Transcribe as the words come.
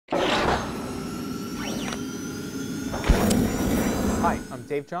Hi, I'm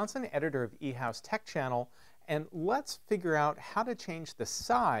Dave Johnson, editor of eHow's Tech Channel, and let's figure out how to change the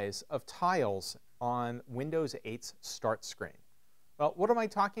size of tiles on Windows 8's Start screen. Well, what am I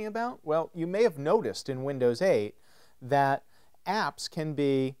talking about? Well, you may have noticed in Windows 8 that apps can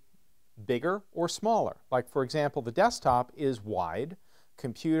be bigger or smaller. Like, for example, the desktop is wide,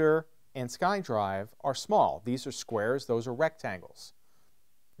 computer and SkyDrive are small. These are squares, those are rectangles.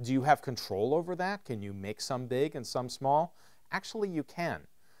 Do you have control over that? Can you make some big and some small? Actually, you can.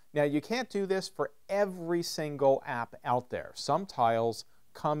 Now, you can't do this for every single app out there. Some tiles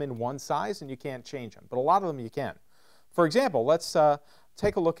come in one size and you can't change them, but a lot of them you can. For example, let's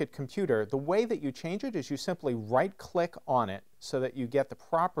take a look at computer. The way that you change it is you simply right-click on it so that you get the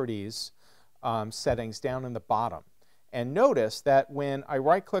properties settings down in the bottom. And notice that when I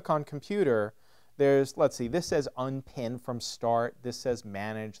right-click on computer, there's, let's see, this says unpin from start, this says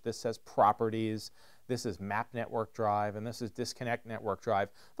manage, this says properties, this is map network drive, and this is disconnect network drive.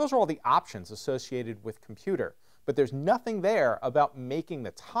 Those are all the options associated with computer. But there's nothing there about making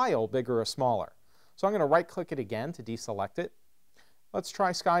the tile bigger or smaller. So I'm going to right-click it again to deselect it. Let's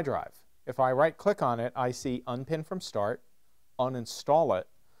try SkyDrive. If I right-click on it, I see unpin from start, uninstall it.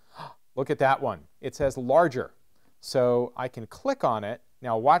 Look at that one. It says larger. So I can click on it.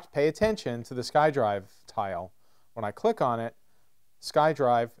 Now watch, pay attention to the SkyDrive tile. When I click on it,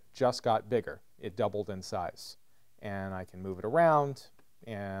 SkyDrive just got bigger. It doubled in size. And I can move it around,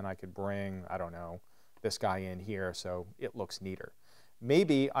 and I could bring, I don't know, this guy in here so it looks neater.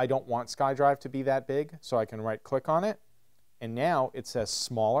 Maybe I don't want SkyDrive to be that big, so I can right-click on it, and now it says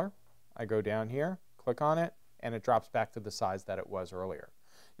smaller. I go down here, click on it, and it drops back to the size that it was earlier.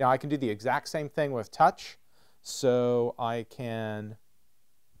 Now I can do the exact same thing with touch, so I can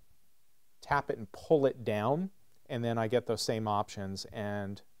tap it and pull it down, and then I get those same options,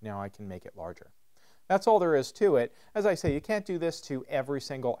 and now I can make it larger. That's all there is to it. As I say, you can't do this to every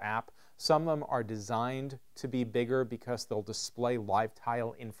single app. Some of them are designed to be bigger because they'll display live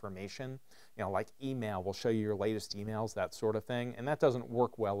tile information. You know, like email will show you your latest emails, that sort of thing, and that doesn't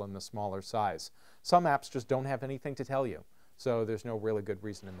work well in the smaller size. Some apps just don't have anything to tell you, so there's no really good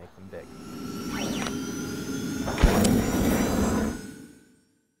reason to make them big.